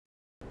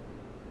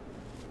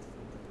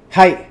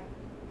Hi!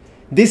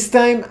 This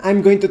time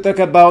I'm going to talk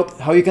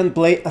about how you can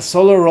play a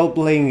solo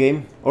role-playing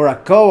game or a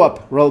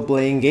co-op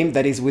role-playing game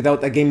that is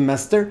without a game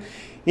master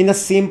in a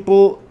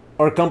simple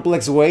or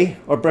complex way,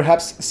 or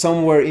perhaps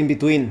somewhere in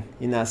between,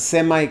 in a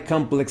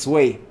semi-complex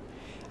way.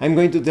 I'm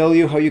going to tell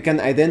you how you can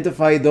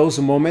identify those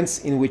moments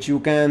in which you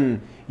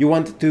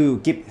want to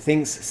keep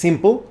things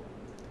simple,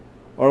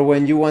 or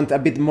when you want a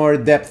bit more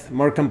depth,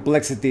 more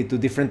complexity to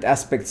different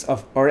aspects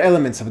of or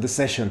elements of the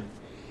session.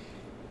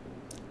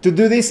 To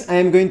do this, I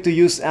am going to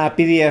use a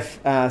PDF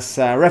as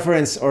a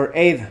reference or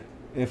aid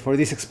for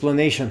this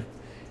explanation.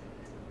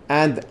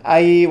 And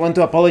I want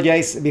to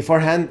apologize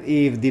beforehand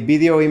if the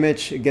video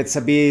image gets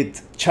a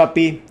bit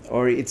choppy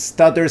or it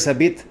stutters a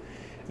bit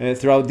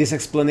throughout this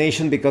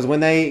explanation, because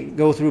when I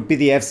go through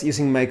PDFs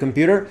using my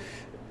computer,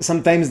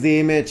 sometimes the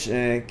image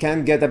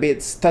can get a bit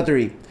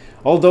stuttery,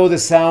 although the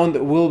sound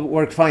will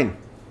work fine.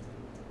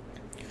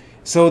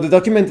 So the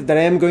document that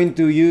I am going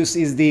to use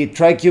is the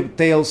Tricube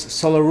Tales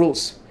Solo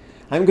Rules.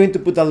 I'm going to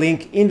put a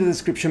link in the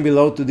description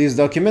below to this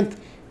document.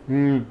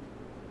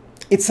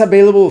 It's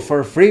available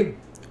for free.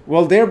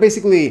 Well, they're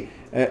basically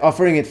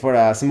offering it for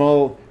a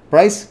small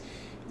price,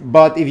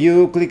 but if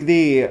you click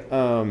the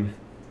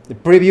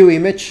preview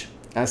image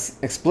as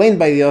explained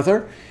by the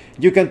author,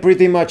 you can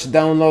pretty much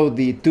download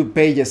the 2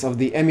 pages of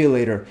the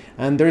emulator,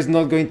 and there's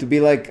not going to be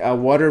like a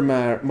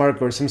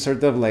watermark or some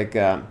sort of like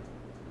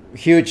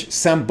huge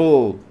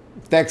sample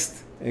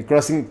text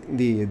crossing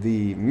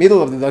the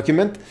middle of the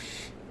document.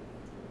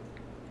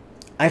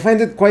 I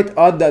find it quite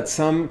odd that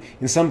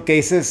in some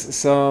cases,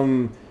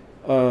 some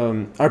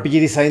RPG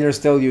designers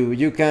tell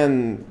you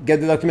can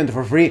get the document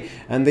for free,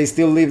 and they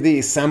still leave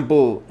the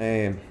sample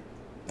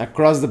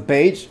across the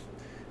page.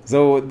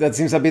 So that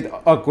seems a bit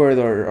awkward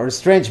or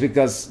strange,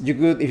 because you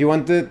could, if you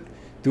wanted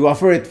to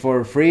offer it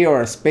for free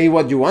or as pay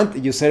what you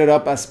want, you set it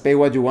up as pay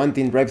what you want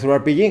in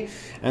DriveThruRPG,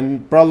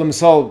 and problem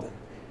solved.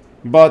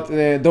 But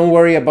don't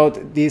worry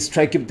about this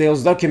Tricube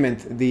Tales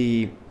document.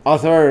 The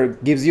author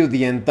gives you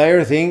the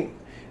entire thing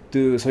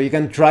so you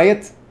can try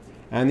it,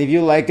 and if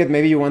you like it,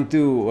 maybe you want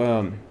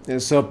to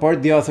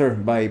support the author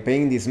by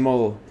paying the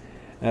small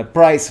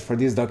price for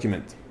this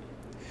document.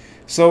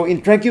 So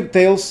in Tricube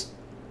Tales,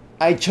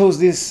 I chose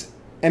this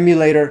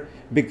emulator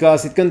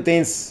because it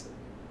contains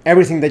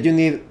everything that you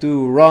need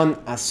to run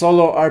a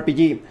solo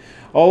RPG,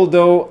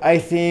 although I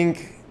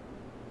think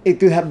it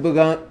could have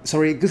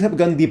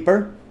gone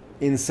deeper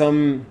in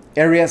some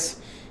areas,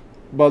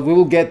 but we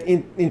will get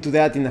into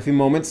that in a few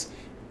moments.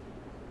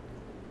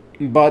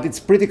 But it's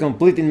pretty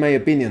complete in my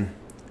opinion.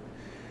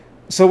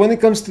 So when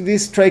it comes to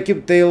these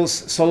Tricube Tales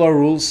Solo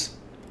Rules,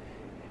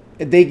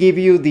 they give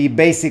you the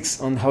basics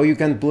on how you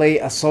can play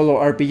a solo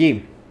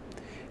RPG.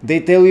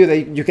 They tell you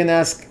that you can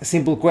ask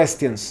simple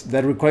questions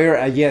that require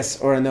a yes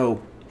or a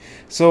no.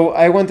 So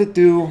I wanted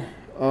to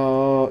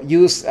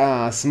use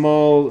a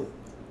small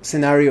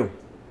scenario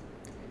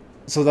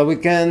so that we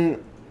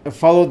can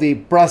follow the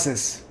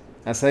process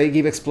as I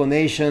give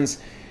explanations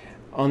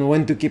on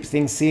when to keep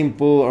things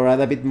simple or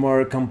add a bit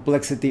more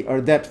complexity or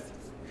depth.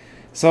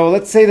 So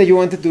let's say that you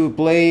wanted to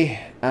play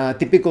a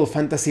typical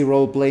fantasy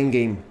role-playing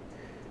game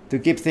to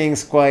keep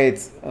things quite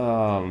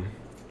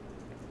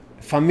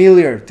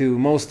familiar to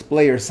most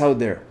players out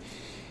there.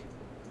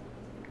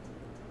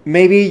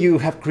 Maybe you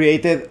have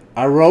created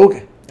a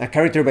rogue, a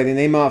character by the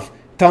name of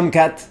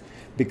Tomcat,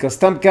 because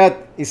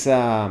Tomcat is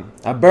a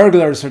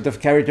burglar sort of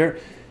character,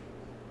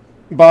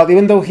 but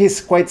even though he's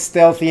quite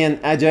stealthy and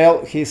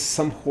agile, he's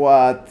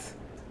somewhat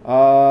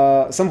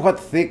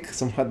thick,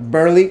 somewhat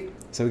burly,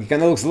 so he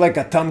kind of looks like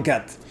a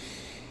tomcat.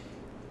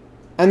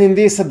 And in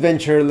this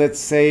adventure, let's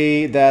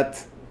say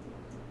that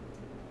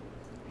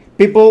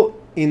people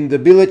in the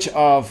village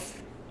of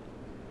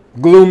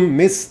Gloom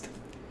Mist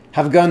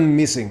have gone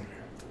missing.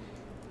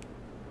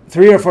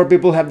 3 or 4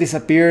 people have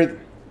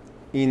disappeared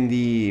in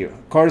the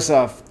course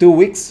of 2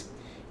 weeks,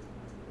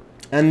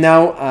 and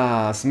now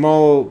a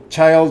small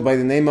child by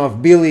the name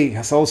of Billy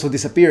has also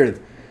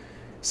disappeared.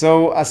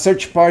 So a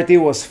search party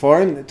was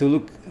formed to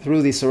look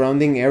through the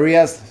surrounding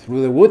areas,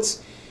 through the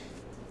woods,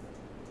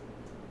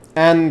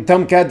 and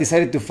Tomcat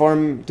decided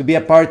to be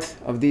a part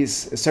of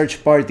this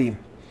search party.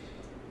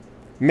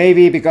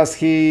 Maybe because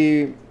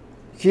he's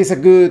a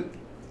good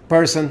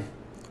person,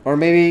 or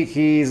maybe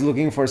he's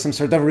looking for some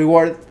sort of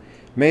reward.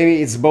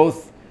 Maybe it's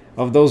both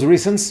of those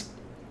reasons.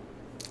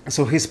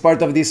 So he's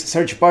part of this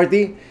search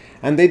party,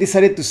 and they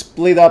decided to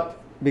split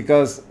up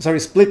because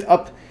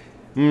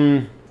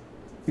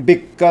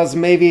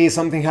maybe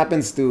something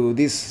happens to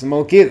this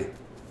small kid.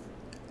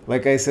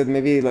 Like I said,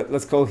 maybe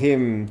let's call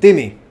him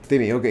Timmy.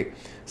 Okay.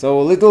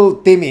 So little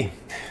Timmy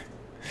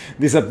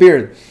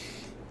disappeared,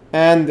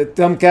 and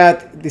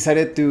Tomcat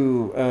decided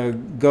to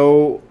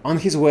go on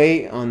his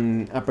way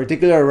on a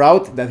particular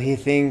route that he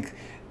think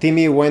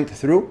Timmy went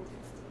through.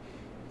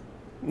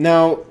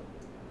 Now,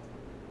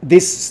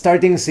 this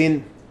starting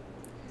scene,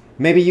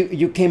 maybe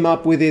you came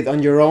up with it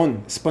on your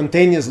own,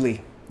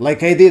 spontaneously,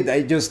 like I did.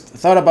 I just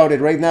thought about it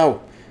right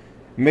now.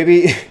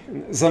 Maybe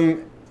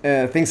some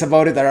things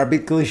about it are a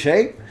bit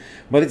cliche,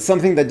 but it's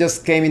something that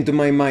just came into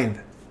my mind.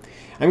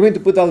 I'm going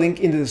to put a link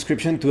in the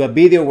description to a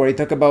video where I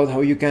talk about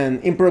how you can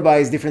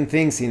improvise different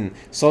things in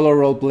solo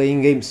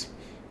role-playing games.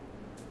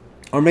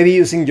 Or maybe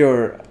using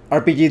your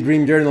RPG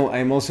Dream Journal,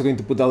 I'm also going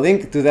to put a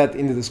link to that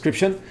in the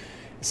description.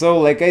 So,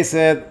 like I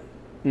said,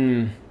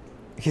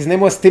 his name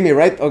was Timmy,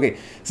 right? Okay,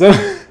 so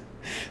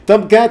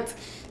Tomcat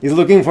is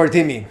looking for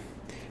Timmy.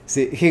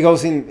 See, he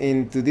goes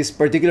into this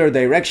particular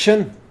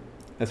direction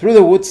through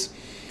the woods,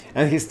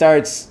 and he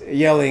starts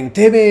yelling,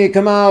 "Timmy,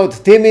 come out!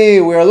 Timmy,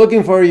 we are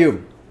looking for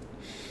you!"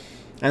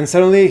 And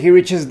suddenly he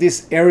reaches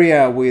this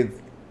area with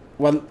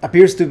what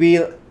appears to be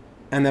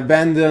an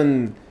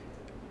abandoned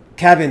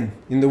cabin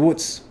in the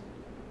woods.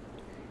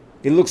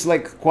 It looks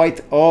like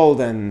quite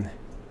old and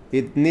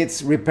it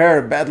needs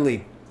repair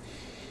badly.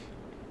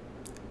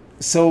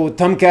 So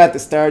Tomcat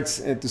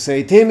starts to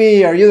say,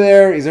 "Timmy, are you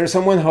there? Is there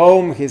someone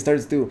home?" He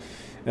starts to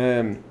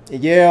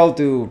yell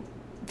to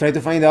try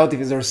to find out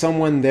if there's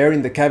someone there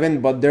in the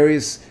cabin, but there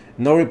is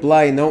no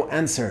reply, no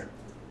answer.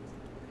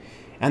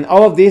 And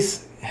all of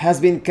this has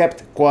been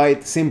kept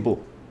quite simple.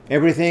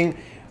 Everything,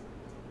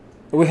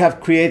 we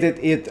have created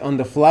it on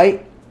the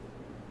fly,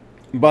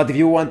 but if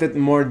you wanted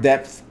more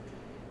depth,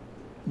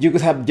 you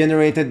could have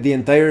generated the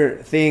entire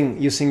thing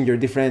using your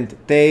different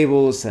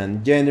tables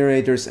and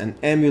generators and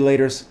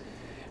emulators,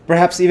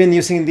 perhaps even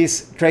using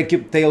this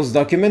Tricube Tales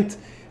document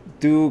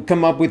to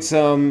come up with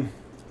some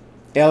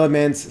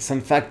elements,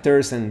 some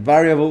factors and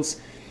variables.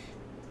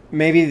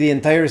 Maybe the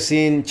entire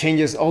scene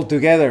changes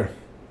altogether.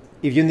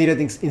 If you needed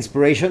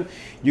inspiration,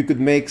 you could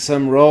make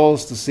some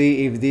rolls to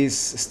see if this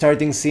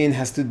starting scene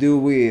has to do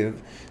with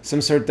some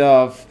sort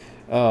of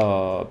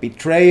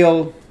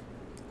betrayal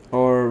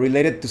or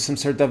related to some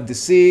sort of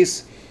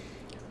disease,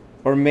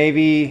 or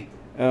maybe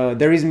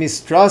there is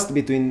mistrust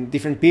between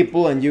different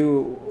people and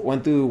you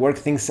want to work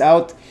things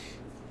out.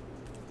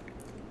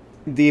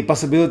 The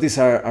possibilities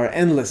are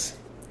endless.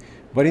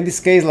 But in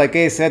this case, like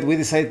I said, we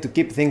decided to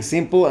keep things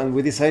simple and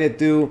we decided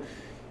to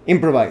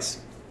improvise.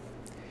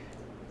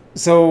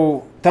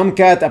 So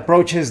Tomcat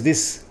approaches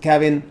this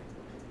cabin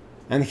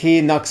and he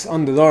knocks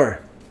on the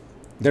door.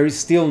 There is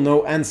still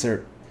no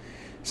answer.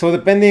 So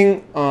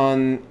depending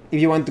on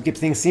if you want to keep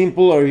things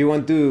simple or you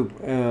want to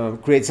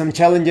create some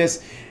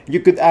challenges, you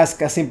could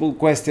ask a simple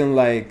question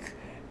like,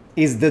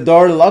 "Is the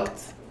door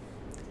locked?"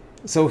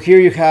 So here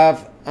you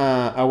have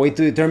a way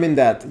to determine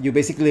that. You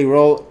basically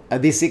roll a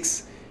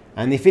d6,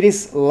 and if it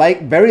is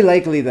very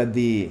likely that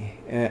the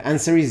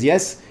answer is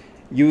yes,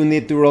 you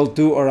need to roll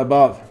 2 or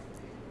above.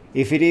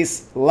 If it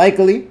is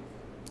likely,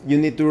 you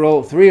need to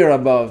roll 3 or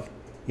above.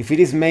 If it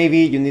is maybe,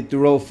 you need to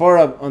roll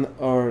 4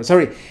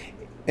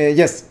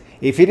 yes.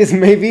 If it is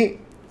maybe,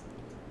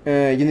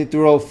 you need to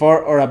roll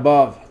 4 or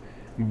above.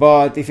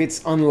 But if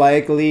it's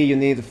unlikely, you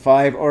need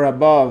 5 or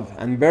above.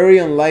 And very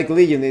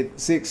unlikely, you need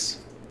 6.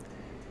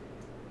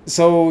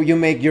 So you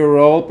make your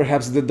roll.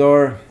 Perhaps the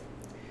door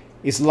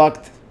is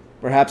locked.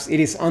 Perhaps it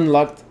is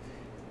unlocked.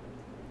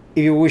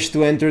 If you wish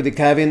to enter the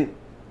cabin,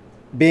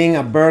 being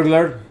a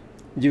burglar,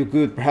 you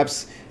could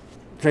perhaps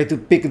try to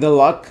pick the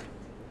lock.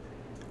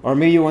 Or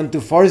maybe you want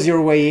to force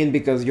your way in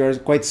because you're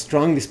quite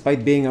strong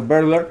despite being a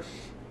burglar.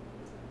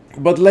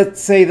 But let's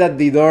say that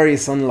the door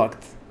is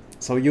unlocked.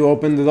 So you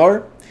open the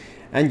door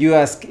and you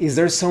ask, "Is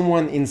there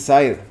someone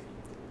inside?"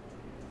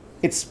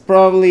 It's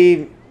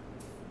probably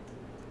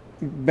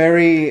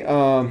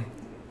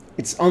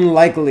it's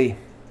unlikely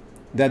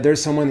that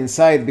there's someone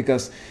inside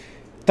because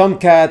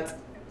Tomcat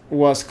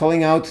was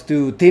calling out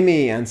to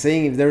Timmy and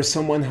saying if there's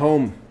someone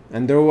home,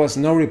 and there was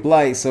no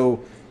reply. So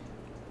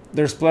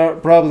there's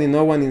probably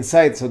no one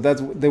inside. So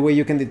that's the way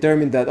you can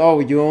determine that. Oh,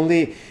 you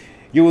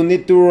will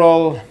need to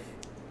roll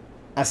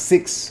a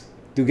 6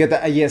 to get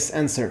a yes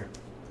answer.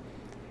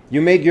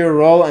 You make your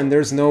roll and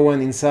there's no one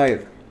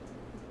inside.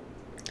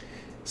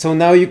 So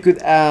now you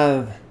could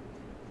add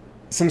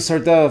some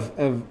sort of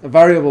a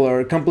variable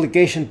or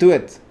complication to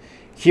it.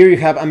 Here you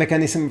have a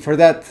mechanism for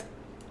that.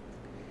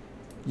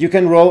 You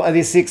can roll a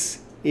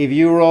d6. If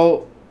you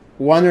roll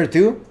 1 or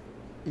 2,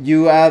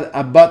 you add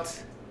a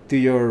but to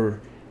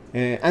your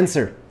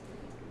answer.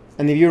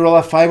 And if you roll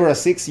a 5 or a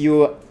 6,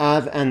 you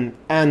add an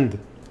and.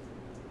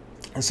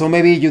 So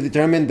maybe you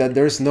determine that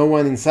there's no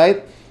one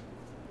inside,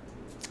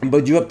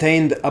 but you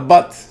obtained a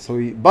but. So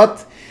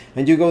but,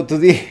 and you go to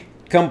the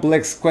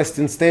complex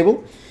questions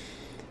table,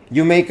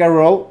 you make a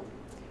roll,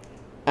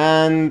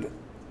 and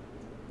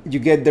you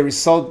get the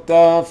result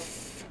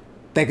of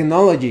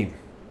technology.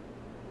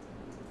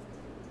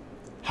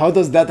 How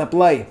does that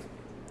apply?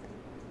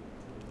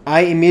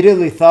 I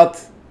immediately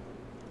thought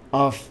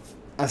of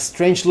a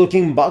strange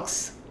looking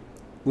box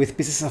with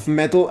pieces of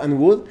metal and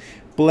wood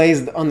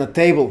placed on a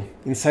table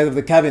inside of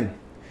the cabin.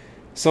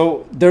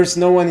 So there's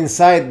no one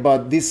inside,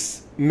 but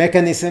this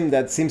mechanism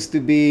that seems to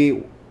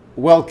be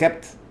well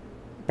kept,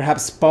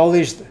 perhaps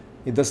polished,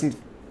 it doesn't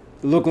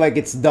look like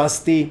it's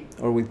dusty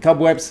or with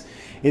cobwebs,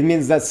 it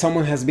means that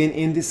someone has been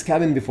in this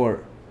cabin before.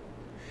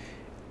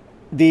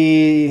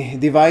 The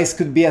device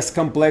could be as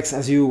complex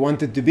as you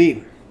want it to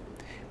be.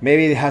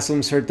 Maybe it has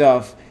some sort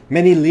of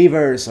many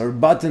levers or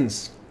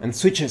buttons and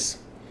switches.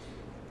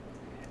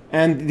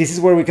 And this is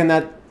where we can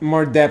add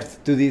more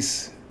depth to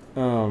this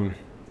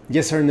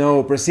yes or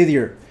no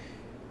procedure.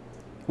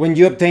 When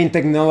you obtain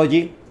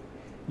technology,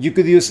 you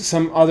could use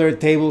some other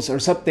tables or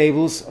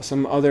subtables,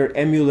 some other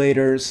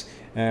emulators,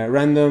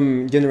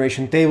 random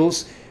generation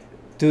tables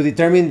to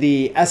determine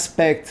the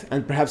aspect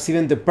and perhaps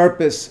even the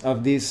purpose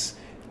of this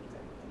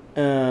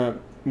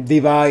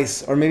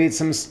device, or maybe it's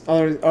some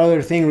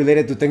other thing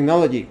related to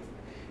technology.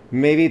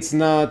 Maybe it's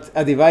not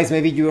a device,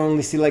 maybe you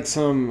only see like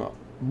some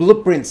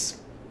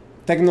blueprints,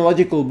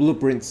 technological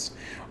blueprints,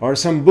 or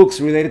some books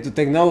related to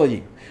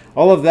technology.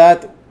 All of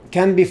that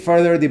can be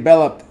further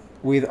developed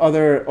with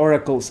other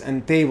oracles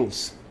and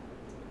tables.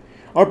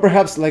 Or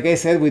perhaps, like I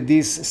said, with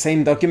this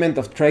same document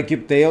of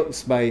Tricube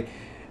Tales by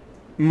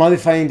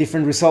modifying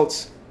different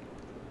results.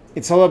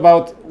 It's all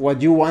about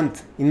what you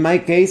want. In my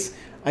case,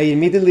 I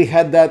immediately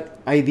had that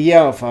idea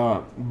of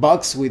a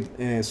box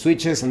with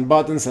switches and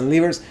buttons and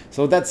levers,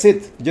 so that's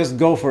it, just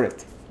go for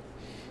it.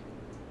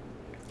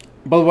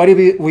 But what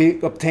if we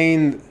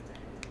obtained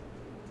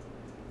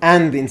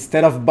and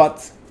instead of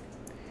but?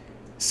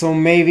 So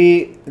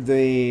maybe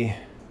the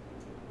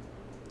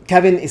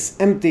cabin is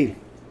empty,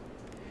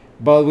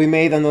 but we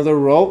made another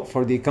role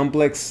for the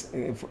complex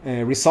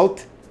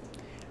result,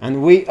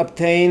 and we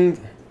obtained,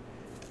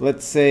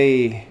 let's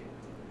say,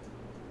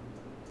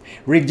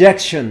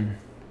 rejection.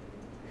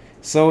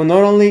 So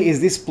not only is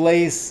this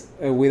place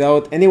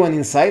without anyone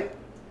inside,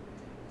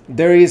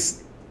 there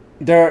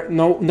are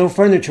no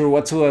furniture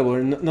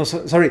whatsoever,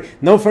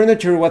 no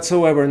furniture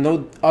whatsoever,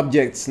 no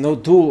objects, no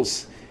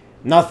tools,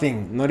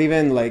 nothing, not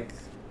even like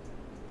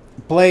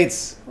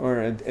plates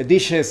or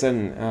dishes,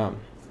 and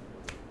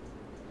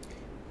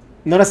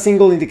not a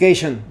single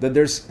indication that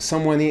there's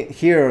someone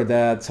here or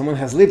that someone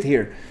has lived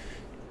here.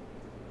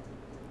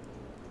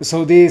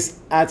 So this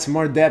adds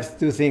more depth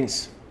to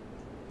things.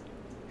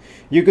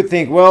 You could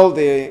think, well,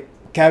 the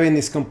cabin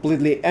is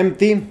completely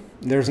empty,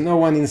 there's no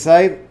one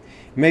inside.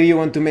 Maybe you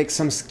want to make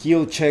some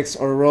skill checks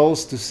or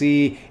rolls to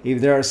see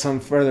if there are some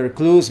further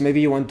clues.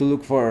 Maybe you want to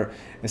look for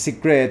a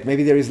secret.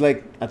 Maybe there is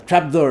like a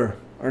trapdoor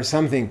or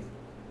something.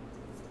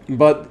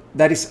 But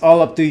that is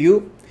all up to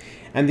you.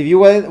 And if you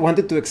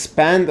wanted to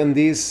expand on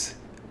this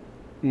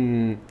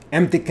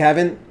empty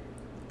cabin,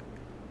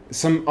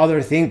 some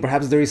other thing,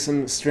 perhaps there is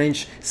some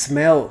strange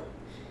smell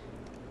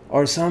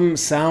or some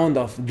sound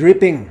of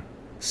dripping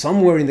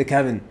somewhere in the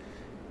cabin.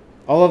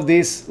 All of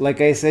this,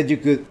 like I said, you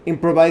could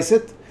improvise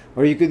it,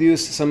 or you could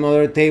use some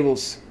other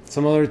tables,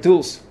 some other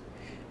tools.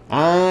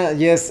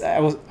 Yes,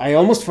 I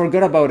almost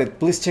forgot about it.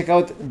 Please check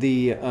out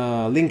the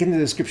link in the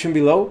description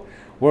below,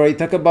 where I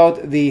talk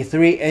about the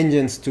 3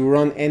 engines to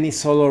run any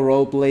solo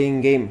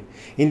role-playing game.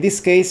 In this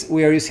case,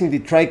 we are using the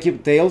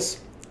Tricube Tales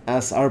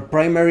as our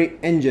primary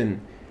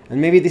engine, and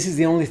maybe this is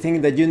the only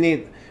thing that you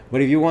need. But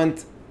if you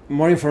want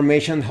more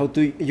information how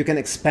you can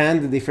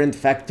expand the different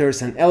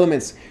factors and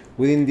elements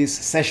within this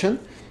session,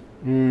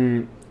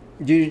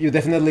 you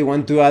definitely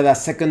want to add a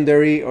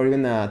secondary or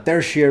even a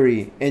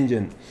tertiary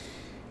engine.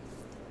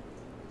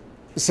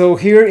 So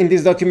here in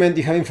this document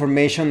you have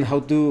information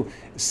how to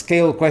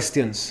scale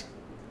questions,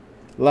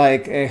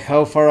 like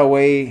how far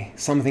away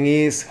something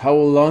is, how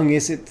long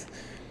is it.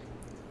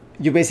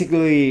 You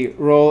basically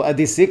roll a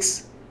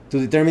d6 to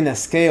determine a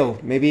scale.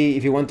 Maybe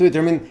if you want to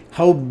determine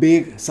how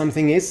big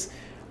something is,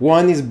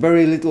 1 is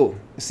very little,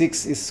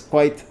 6 is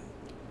quite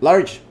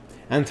large,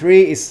 and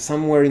 3 is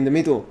somewhere in the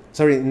middle.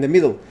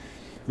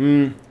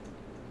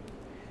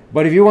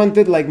 But if you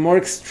wanted like more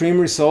extreme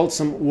results,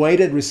 some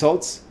weighted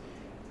results,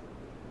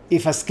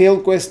 if a scale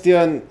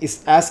question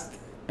is asked,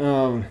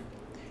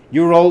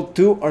 you roll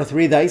 2 or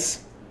 3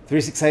 dice, 3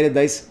 6-sided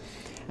dice,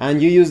 and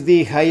you use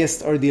the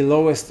highest or the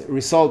lowest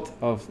result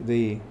of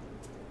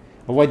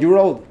what you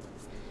rolled.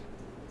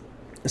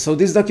 So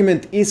this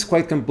document is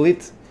quite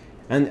complete,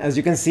 and as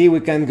you can see, we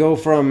can go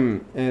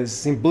from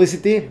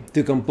simplicity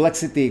to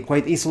complexity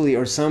quite easily,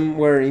 or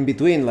somewhere in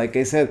between. Like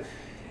I said,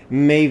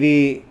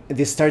 maybe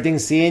the starting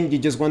scene, you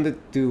just wanted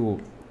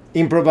to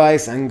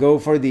improvise and go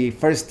for the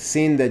first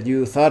scene that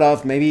you thought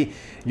of. Maybe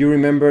you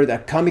remembered a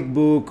comic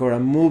book or a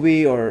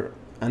movie or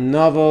a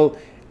novel,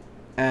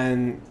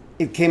 and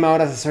it came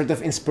out as a sort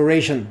of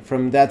inspiration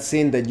from that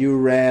scene that you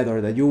read or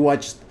that you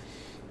watched.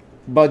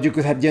 But you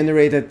could have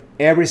generated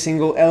every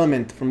single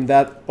element from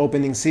that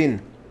opening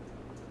scene.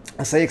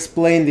 As I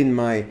explained in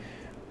my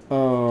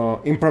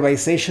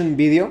improvisation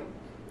video,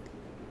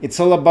 it's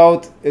all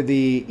about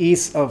the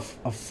ease of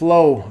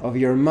flow of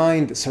your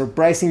mind,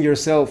 surprising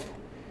yourself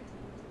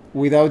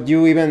without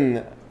you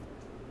even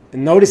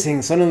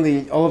noticing.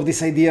 Suddenly all of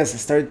these ideas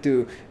start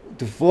to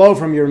flow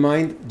from your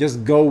mind.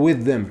 Just go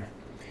with them.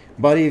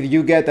 But if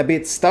you get a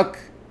bit stuck,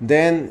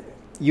 then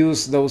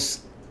use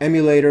those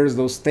emulators,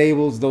 those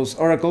tables, those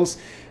oracles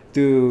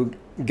to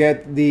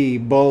get the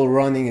ball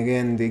running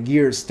again, the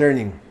gears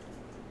turning.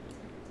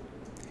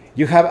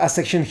 You have a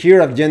section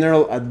here of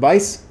general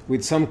advice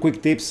with some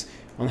quick tips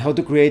on how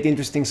to create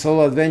interesting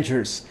solo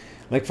adventures.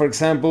 Like, for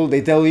example,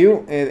 they tell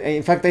you,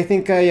 in fact, I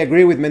think I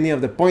agree with many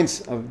of the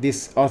points of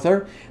this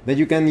author, that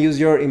you can use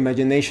your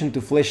imagination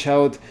to flesh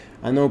out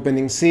an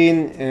opening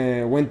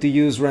scene, when to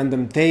use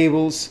random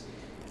tables,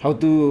 how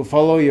to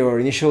follow your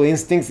initial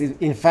instincts.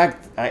 In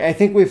fact, I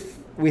think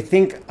we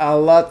think a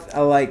lot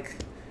alike.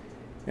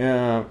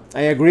 I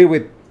agree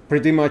with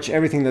pretty much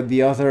everything that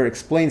the author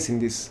explains in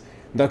this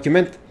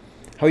document.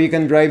 How you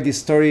can drive the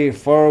story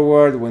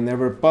forward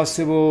whenever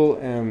possible,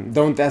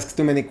 don't ask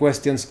too many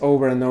questions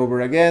over and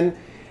over again,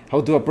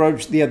 how to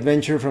approach the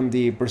adventure from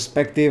the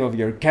perspective of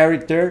your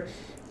character,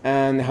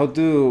 and how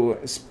to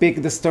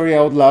speak the story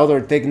out loud or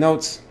take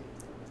notes.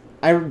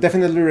 I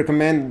definitely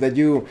recommend that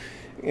you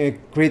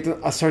create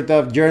a sort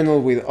of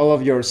journal with all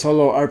of your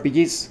solo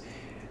RPGs,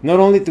 not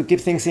only to keep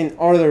things in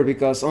order,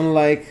 because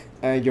unlike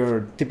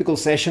your typical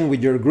session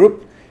with your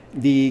group,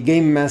 the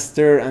game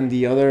master and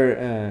the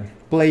other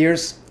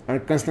players are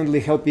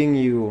constantly helping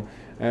you,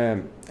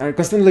 are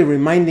constantly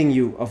reminding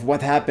you of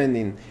what happened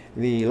in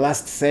the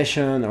last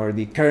session or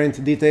the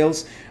current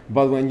details.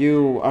 But when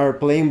you are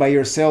playing by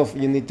yourself,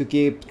 you need to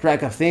keep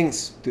track of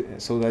things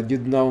so that you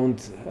don't,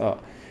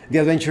 the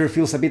adventure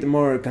feels a bit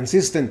more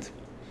consistent.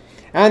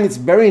 And it's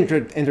very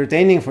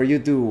entertaining for you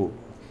to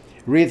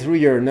read through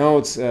your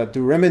notes,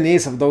 to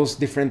reminisce of those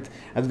different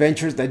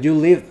adventures that you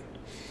lived.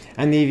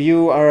 And if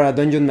you are a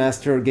dungeon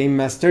master or game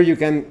master, you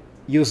can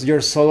use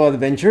your solo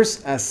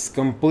adventures as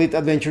complete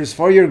adventures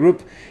for your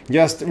group,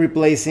 just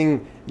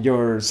replacing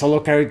your solo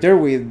character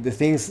with the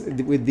things,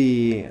 with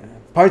the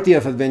party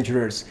of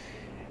adventurers.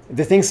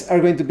 The things are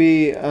going to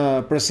be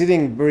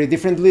proceeding very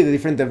differently, the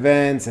different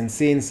events and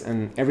scenes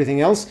and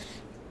everything else.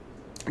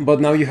 But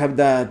now you have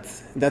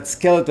that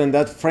skeleton,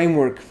 that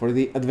framework for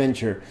the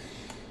adventure.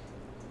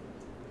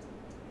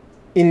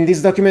 In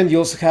this document, you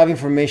also have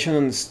information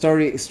on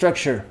story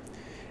structure,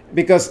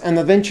 because an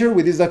adventure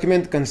with this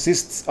document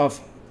consists of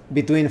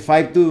between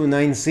 5 to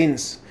 9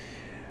 scenes,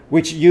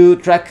 which you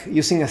track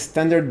using a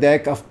standard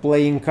deck of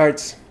playing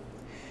cards.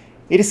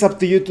 It is up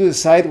to you to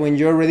decide when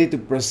you're ready to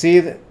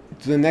proceed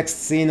to the next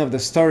scene of the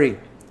story.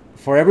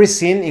 For every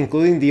scene,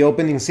 including the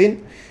opening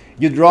scene,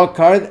 you draw a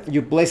card,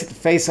 you place it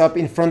face up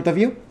in front of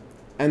you,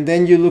 and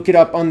then you look it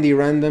up on the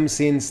random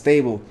scenes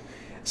table.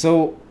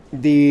 So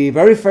the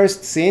very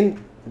first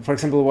scene, for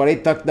example, what I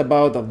talked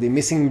about of the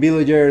missing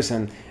villagers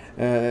and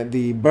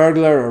the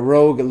burglar or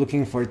rogue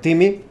looking for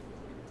Timmy,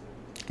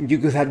 you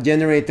could have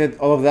generated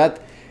all of that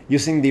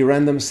using the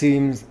random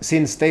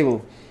scenes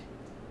table.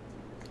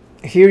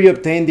 Here you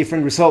obtain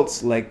different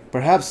results, like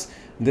perhaps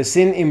the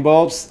scene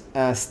involves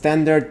a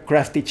standard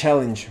crafty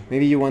challenge.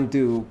 Maybe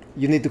you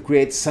need to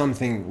create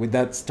something with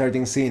that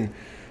starting scene.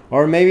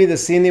 Or maybe the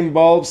scene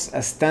involves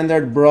a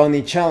standard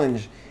brawny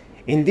challenge.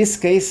 In this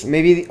case,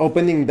 maybe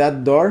opening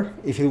that door,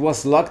 if it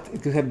was locked,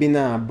 it could have been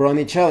a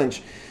brawny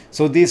challenge.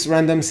 So this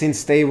random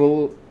scenes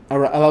table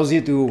allows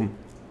you to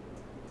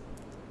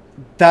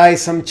tie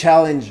some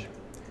challenge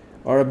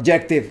or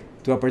objective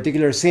to a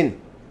particular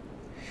scene.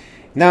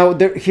 Now,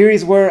 here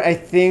is where I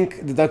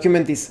think the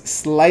document is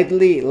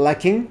slightly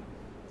lacking.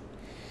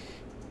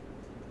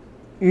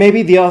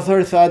 Maybe the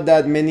author thought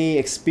that many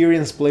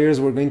experienced players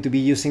were going to be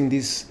using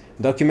this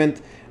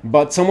document,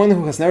 but someone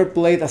who has never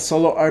played a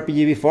solo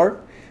RPG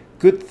before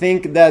could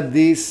think that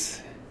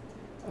this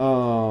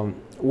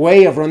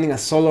way of running a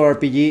solo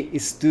RPG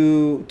is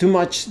too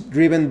much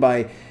driven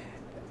by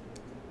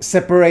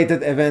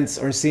separated events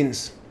or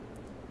scenes.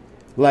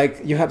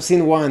 Like, you have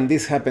scene 1,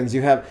 this happens,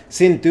 you have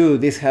scene 2,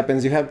 this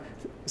happens, you have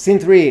scene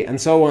 3, and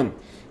so on.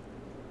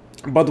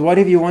 But what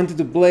if you wanted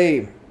to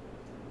play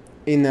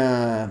in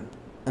an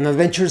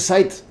adventure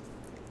site?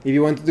 If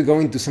you wanted to go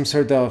into some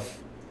sort of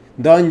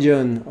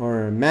dungeon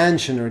or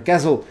mansion or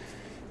castle?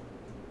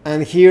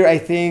 And here I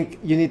think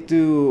you need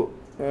to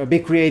be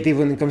creative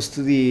when it comes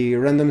to the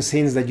random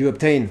scenes that you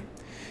obtain.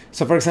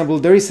 So for example,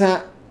 there is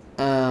a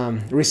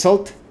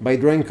result by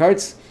drawing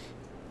cards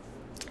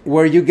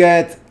where you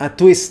get a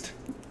twist.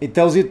 It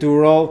tells you to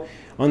roll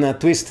on a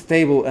twist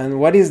table. And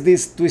what is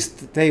this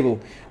twist table?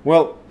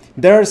 Well,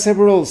 there are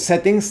several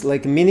settings,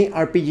 like mini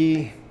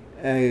RPG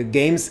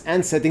games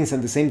and settings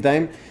at the same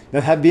time,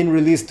 that have been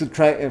released to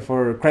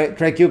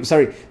Tricube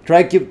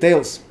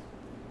Tales.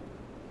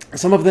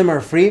 Some of them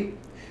are free,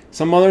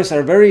 some others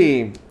are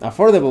very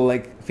affordable,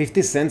 like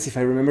 50 cents if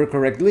I remember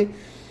correctly.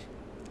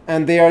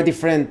 And they are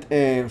different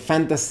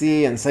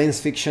fantasy and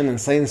science fiction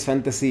and science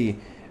fantasy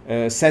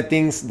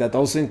settings that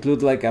also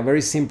include like a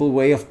very simple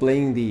way of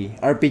playing the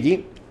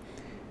RPG.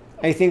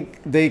 I think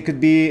they could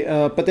be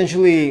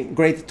potentially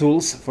great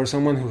tools for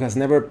someone who has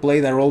never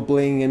played a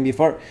role-playing game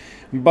before.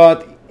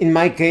 But in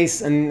my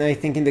case, and I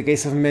think in the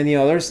case of many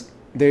others,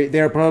 they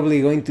are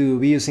probably going to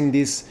be using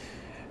this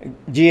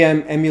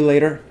GM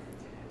emulator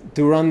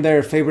to run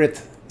their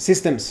favorite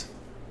systems.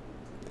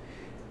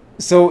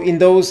 So in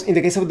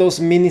the case of those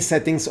mini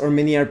settings or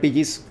mini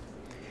RPGs,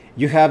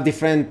 you have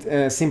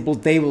different simple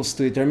tables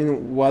to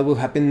determine what will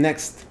happen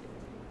next.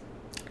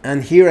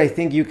 And here I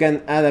think you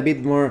can add a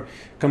bit more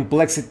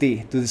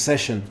complexity to the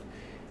session.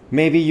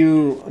 Maybe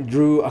you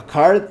drew a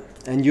card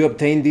and you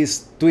obtain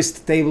this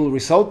twist table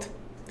result.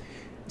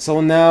 So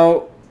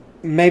now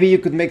maybe you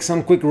could make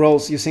some quick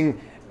rolls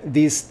using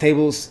these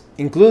tables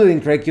included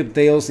in Tricube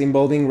Tales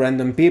involving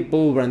random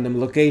people, random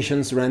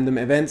locations, random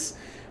events.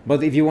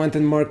 But if you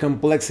wanted more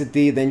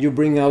complexity, then you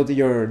bring out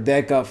your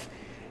deck of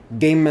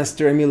Game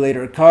Master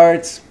Emulator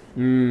cards,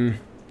 or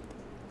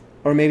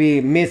maybe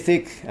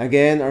Mythic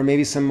again, or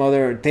maybe some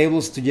other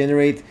tables to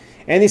generate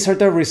any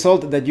sort of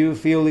result that you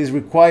feel is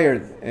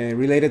required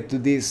related to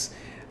this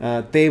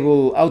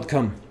table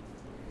outcome.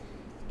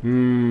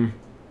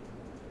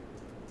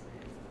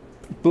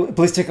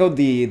 Please check out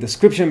the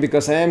description,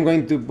 because I am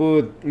going to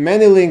put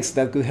many links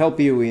that could help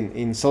you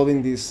in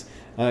solving this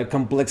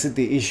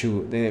complexity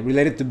issue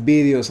related to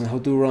videos and how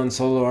to run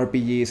solo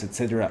RPGs,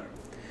 etc.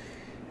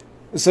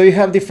 So you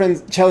have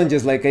different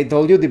challenges, like I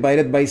told you,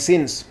 divided by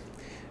scenes.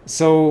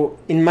 So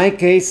in my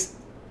case,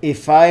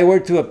 if I were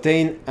to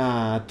obtain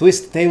a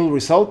twist table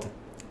result,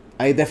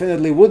 I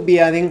definitely would be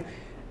adding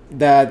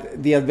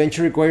that the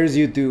adventure requires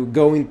you to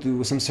go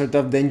into some sort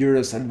of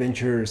dangerous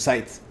adventure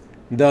site,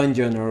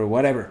 dungeon, or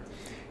whatever.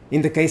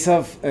 In the case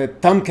of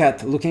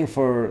Tomcat looking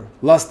for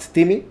lost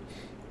Timmy,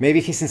 maybe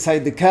he's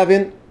inside the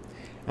cabin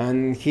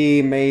and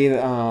he made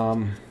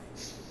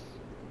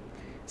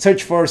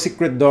search for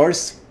secret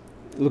doors,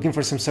 looking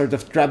for some sort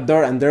of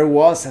trapdoor, and there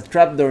was a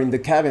trapdoor in the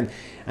cabin,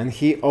 and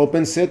he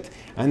opens it,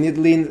 and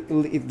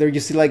there you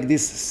see like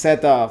this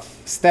set of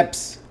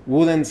steps,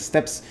 wooden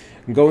steps,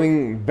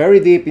 going very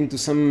deep into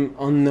some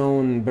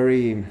unknown,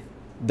 very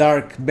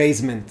dark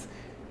basement.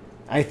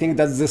 I think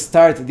that's the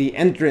start, the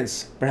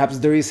entrance. Perhaps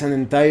there is an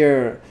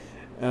entire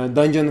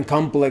dungeon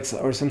complex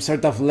or some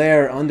sort of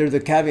lair under the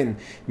cabin.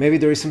 Maybe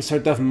there is some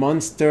sort of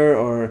monster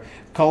or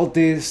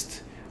cultist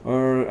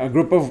or a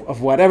group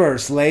of whatever,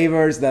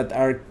 slavers that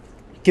are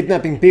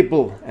kidnapping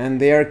people,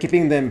 and they are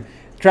keeping them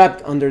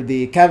trapped under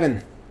the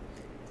cabin.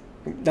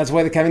 That's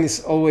why the cabin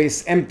is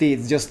always empty.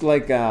 It's just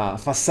like a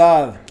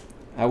facade,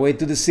 a way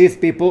to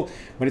deceive people,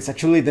 but it's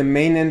actually the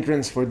main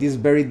entrance for this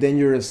very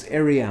dangerous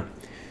area.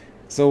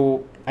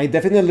 So I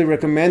definitely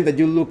recommend that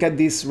you look at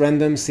these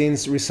random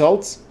scenes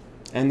results,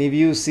 and if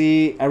you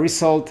see a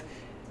result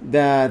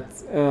that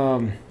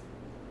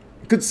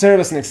could serve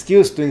as an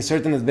excuse to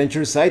insert an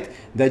adventure site,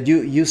 that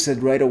you use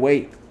it right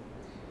away.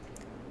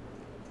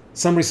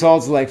 Some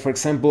results, like for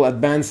example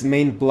advance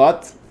main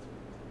plot,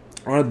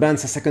 or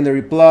advance a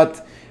secondary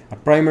plot, a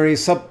primary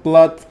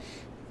subplot,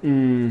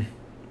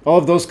 all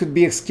of those could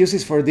be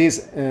excuses for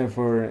this,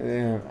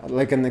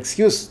 like an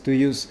excuse to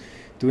use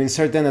to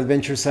insert an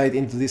adventure site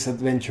into this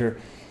adventure,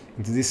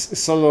 into this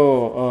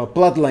solo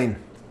plot line.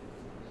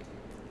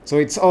 So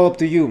it's all up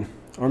to you,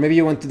 or maybe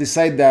you want to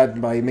decide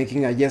that by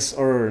making a yes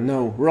or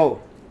no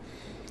roll.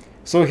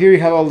 So here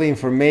you have all the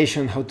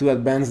information, how to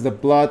advance the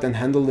plot and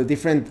handle the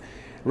different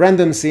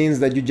random scenes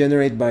that you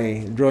generate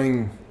by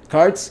drawing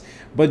cards,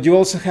 but you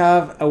also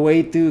have a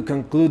way to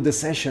conclude the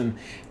session.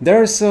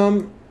 There are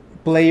some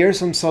players,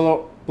 some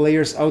solo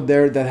players out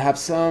there that have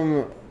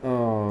some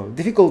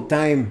difficult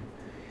time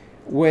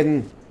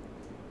when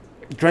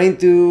trying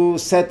to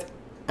set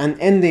an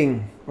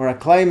ending or a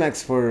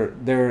climax for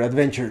their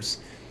adventures.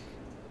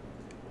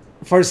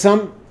 For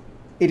some,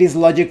 it is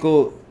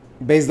logical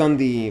based on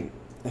the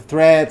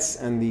threads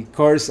and the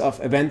course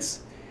of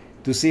events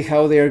to see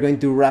how they are going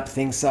to wrap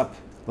things up.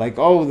 Like,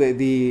 oh,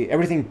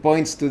 everything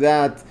points to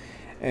that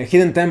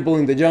hidden temple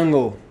in the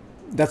jungle.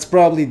 That's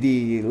probably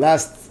the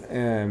last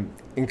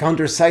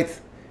encounter site,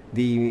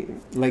 the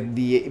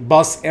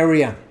boss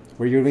area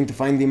where you're going to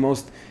find the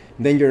most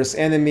dangerous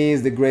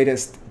enemies, the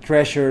greatest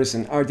treasures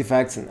and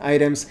artifacts and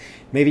items.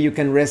 Maybe you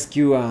can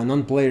rescue a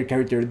non-player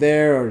character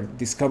there or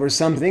discover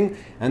something,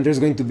 and there's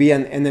going to be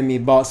an enemy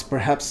boss,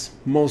 perhaps,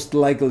 most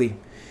likely.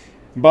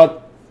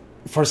 But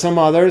for some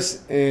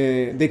others,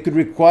 they could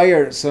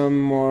require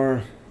some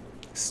more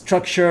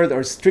structured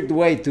or strict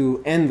way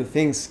to end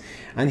things,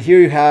 and here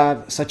you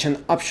have such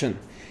an option.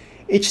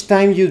 Each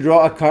time you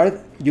draw a card,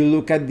 you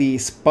look at the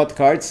spot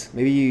cards,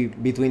 maybe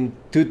between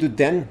 2 to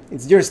 10.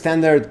 It's your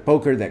standard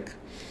poker deck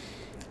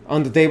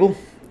on the table,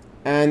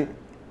 and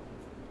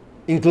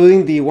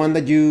including the one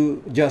that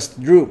you just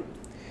drew.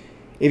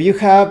 If you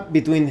have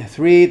between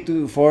 3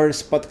 to 4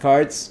 spot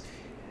cards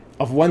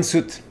of one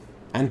suit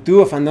and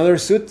 2 of another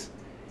suit,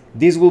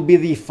 this will be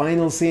the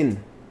final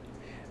scene.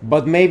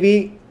 But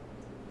maybe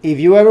if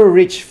you ever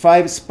reach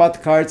 5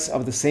 spot cards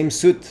of the same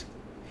suit,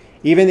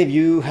 even if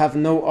you have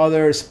no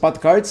other spot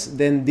cards,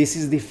 then this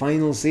is the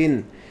final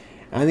scene,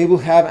 and it will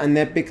have an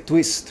epic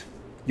twist.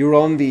 You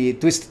roll the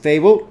twist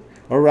table,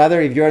 or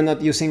rather, if you are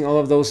not using all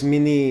of those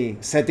mini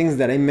settings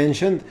that I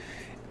mentioned,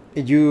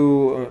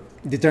 you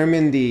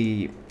determine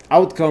the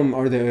outcome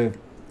or the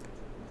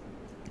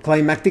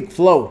climactic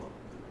flow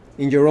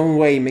in your own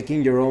way,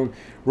 making your own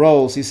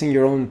rolls, using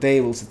your own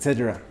tables,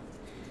 etc.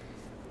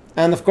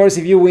 And of course,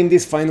 if you win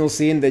this final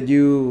scene, that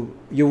you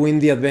win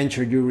the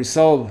adventure, you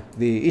resolve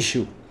the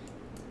issue.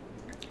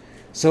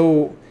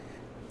 So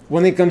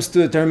when it comes to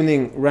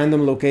determining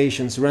random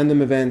locations,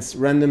 random events,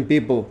 random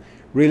people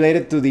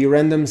related to the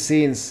random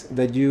scenes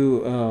that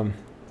you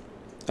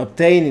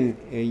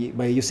obtain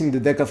by using the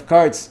deck of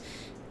cards,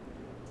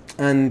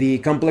 and the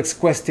complex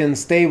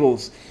questions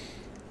tables.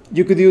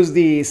 You could use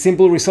the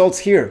simple results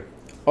here.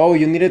 Oh,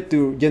 you needed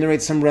to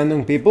generate some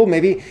random people.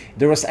 Maybe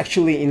there was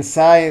actually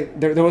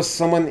there was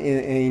someone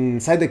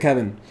inside the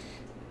cabin.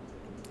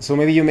 So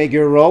maybe you make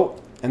your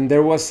roll and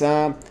there was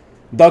a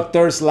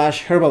doctor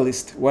 /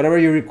 herbalist, whatever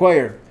you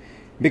require.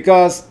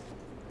 Because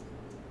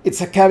it's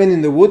a cabin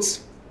in the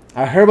woods,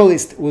 a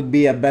herbalist would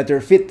be a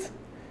better fit.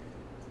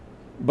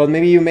 But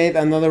maybe you made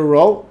another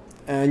roll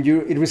and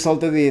it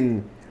resulted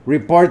in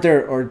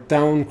reporter or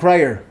town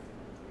crier.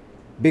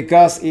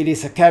 Because it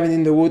is a cabin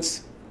in the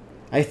woods,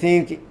 I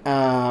think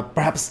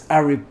perhaps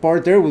a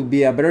reporter would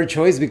be a better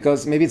choice,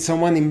 because maybe it's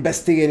someone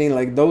investigating,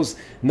 like those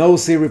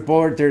nosy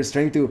reporters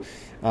trying to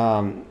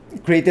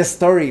create a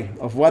story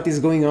of what is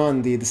going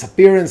on, the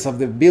disappearance of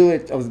the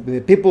village, of the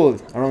people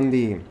around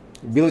the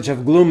village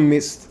of Gloom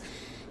Mist.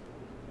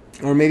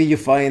 Or maybe you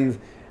find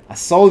a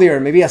soldier,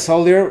 maybe a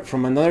soldier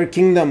from another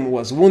kingdom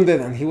was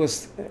wounded and he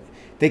was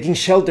taking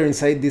shelter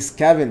inside this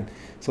cabin.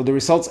 So the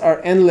results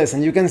are endless,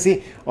 and you can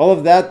see all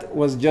of that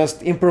was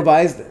just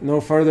improvised,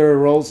 no further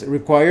rolls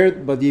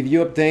required. But if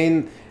you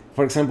obtain,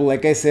 for example,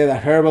 like I said, a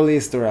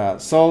herbalist or a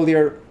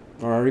soldier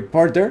or a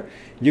reporter,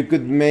 you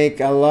could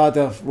make a lot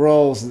of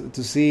rolls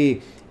to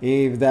see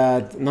if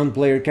that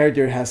non-player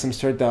character has some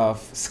sort of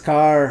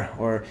scar,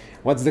 or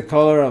what's the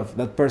color of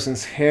that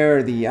person's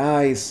hair, the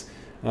eyes,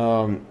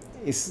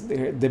 is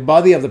the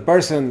body of the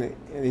person,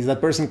 is that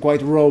person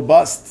quite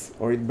robust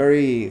or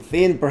very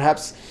thin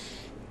perhaps.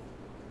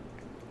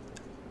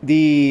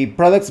 The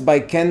products by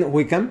Ken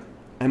Wickham,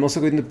 I'm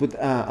also going to put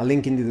a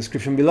link in the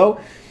description below.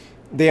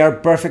 They are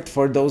perfect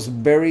for those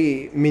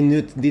very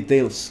minute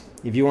details.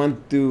 If you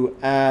want to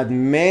add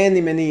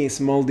many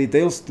small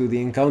details to the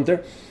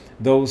encounter,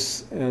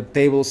 those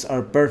tables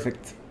are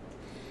perfect.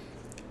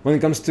 When it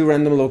comes to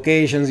random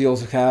locations, you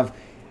also have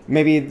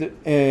maybe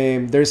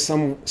there's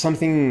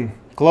something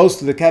close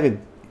to the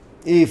cabin.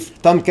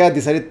 If Tomcat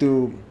decided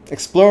to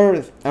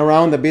explore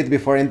around a bit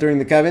before entering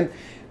the cabin,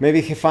 maybe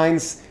he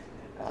finds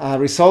a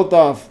result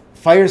of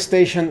fire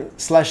station /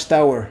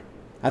 tower.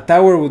 A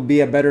tower would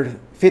be a better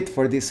fit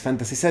for this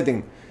fantasy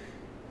setting.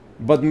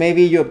 But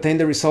maybe you obtain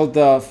the result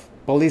of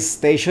police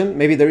station.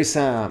 Maybe there is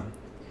another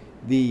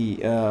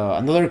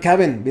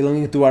cabin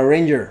belonging to a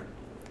ranger.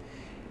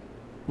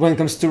 When it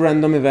comes to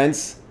random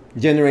events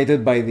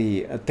generated by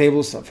the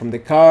tables from the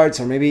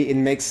cards, or maybe it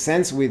makes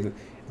sense with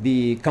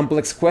the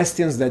complex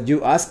questions that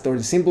you asked or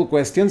the simple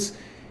questions.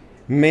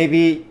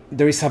 Maybe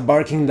there is a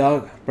barking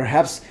dog.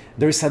 Perhaps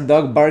there is a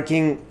dog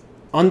barking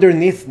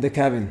underneath the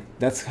cabin.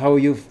 That's how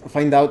you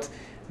find out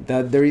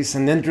that there is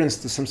an entrance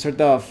to some sort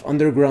of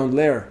underground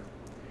lair.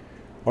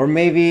 Or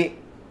maybe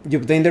you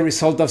obtain the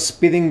result of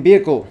speeding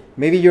vehicle.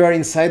 Maybe you are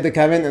inside the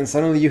cabin and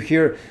suddenly you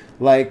hear,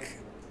 like,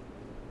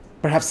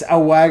 perhaps a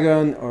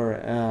wagon or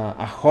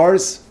a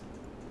horse.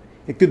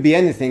 It could be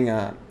anything,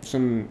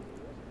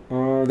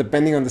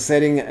 depending on the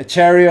setting, a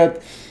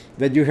chariot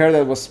that you heard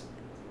that was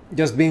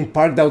just being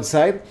parked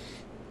outside.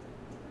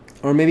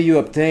 Or maybe you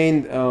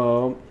obtained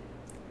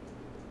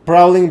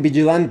prowling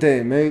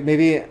vigilante.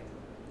 Maybe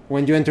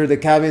when you enter the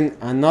cabin,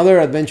 another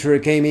adventurer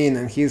came in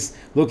and he's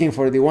looking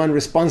for the one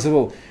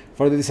responsible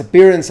for the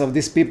disappearance of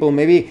these people.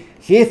 Maybe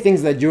he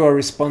thinks that you are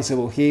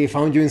responsible. He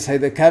found you inside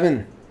the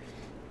cabin,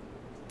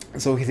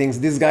 so he thinks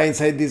this guy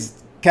inside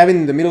this cabin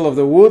in the middle of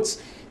the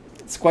woods,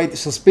 it's quite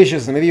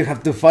suspicious. Maybe you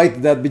have to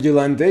fight that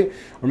vigilante,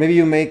 or maybe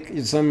you make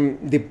some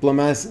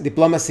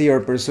diplomacy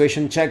or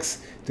persuasion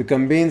checks to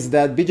convince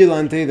that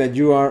vigilante that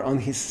you are on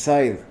his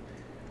side.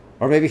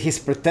 Or maybe he's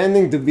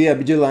pretending to be a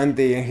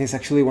vigilante and he's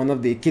actually one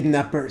of the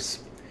kidnappers.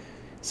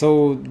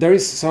 So there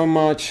is so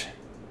much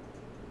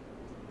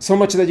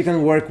that you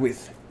can work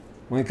with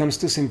when it comes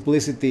to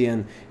simplicity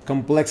and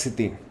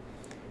complexity.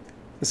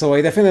 So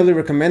I definitely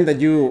recommend that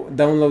you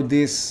download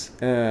this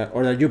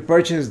or that you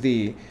purchase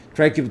the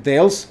Tricube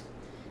Tales.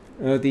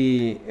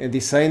 The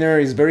designer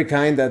is very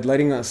kind at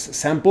letting us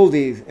sample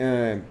the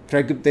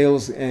Tricube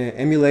Tales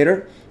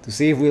emulator to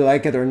see if we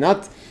like it or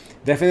not.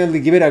 Definitely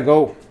give it a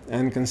go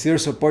and consider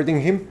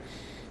supporting him.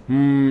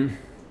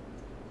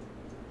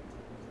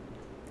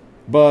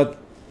 But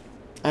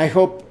I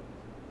hope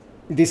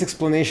this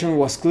explanation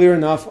was clear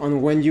enough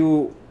on when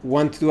you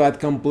want to add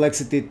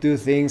complexity to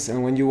things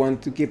and when you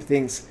want to keep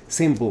things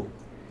simple.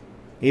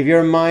 If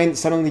your mind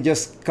suddenly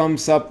just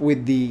comes up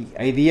with the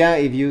idea,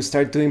 if you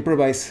start to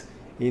improvise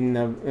in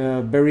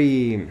a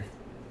very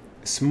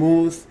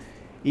smooth,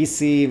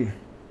 easy,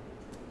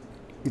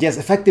 yes,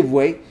 effective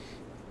way,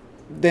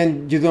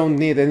 then you don't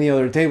need any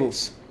other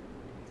tables.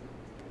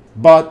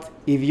 But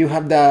if you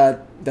have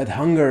that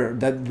hunger,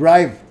 that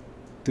drive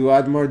to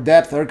add more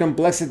depth or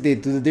complexity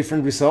to the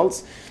different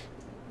results,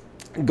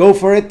 go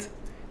for it.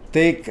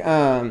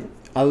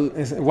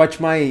 Watch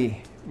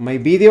my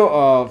video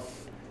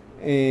of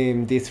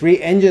the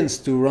 3 engines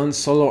to run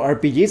solo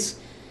RPGs.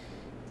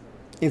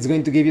 It's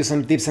going to give you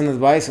some tips and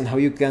advice on how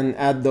you can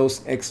add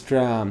those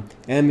extra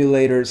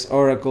emulators,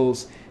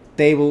 oracles,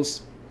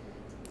 tables.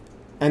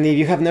 And if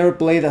you have never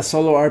played a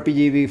solo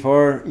RPG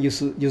before, use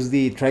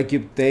the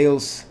Tricube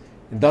Tales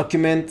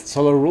document,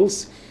 Solo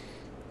Rules.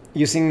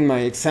 using my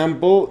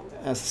example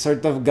as a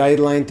sort of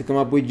guideline to come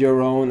up with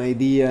your own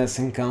ideas,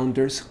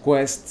 encounters,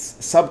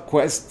 quests,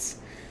 sub-quests.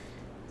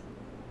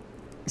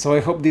 So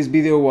I hope this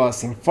video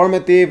was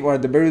informative, or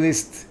at the very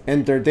least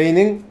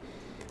entertaining,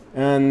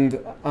 and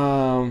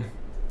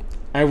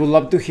I would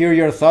love to hear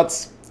your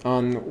thoughts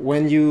on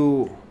when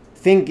you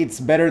think it's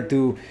better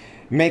to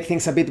make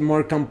things a bit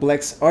more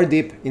complex or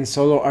deep in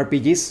solo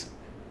RPGs,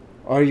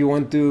 or you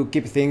want to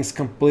keep things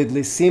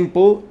completely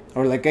simple,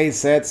 or like I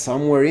said,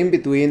 somewhere in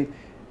between,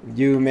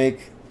 you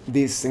make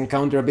this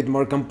encounter a bit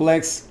more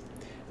complex,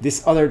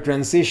 this other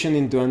transition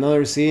into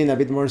another scene a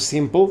bit more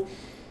simple.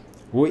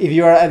 If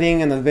you are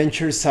adding an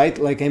adventure site,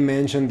 like I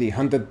mentioned, the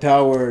haunted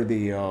tower,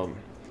 the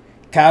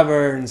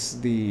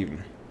caverns, the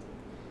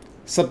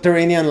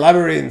subterranean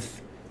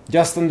labyrinth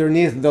just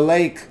underneath the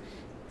lake,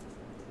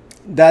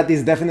 that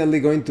is definitely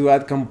going to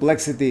add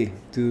complexity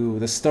to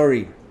the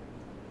story.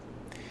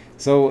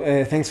 So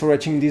thanks for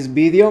watching this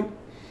video,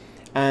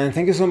 and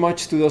thank you so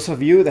much to those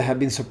of you that have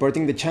been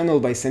supporting the channel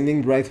by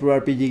sending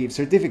DriveThruRPG gift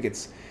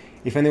certificates.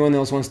 If anyone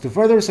else wants to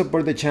further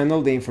support the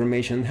channel, the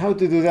information on how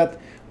to do that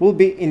will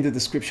be in the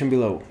description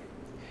below.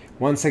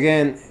 Once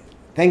again,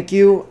 thank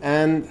you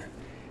and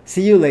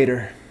see you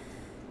later.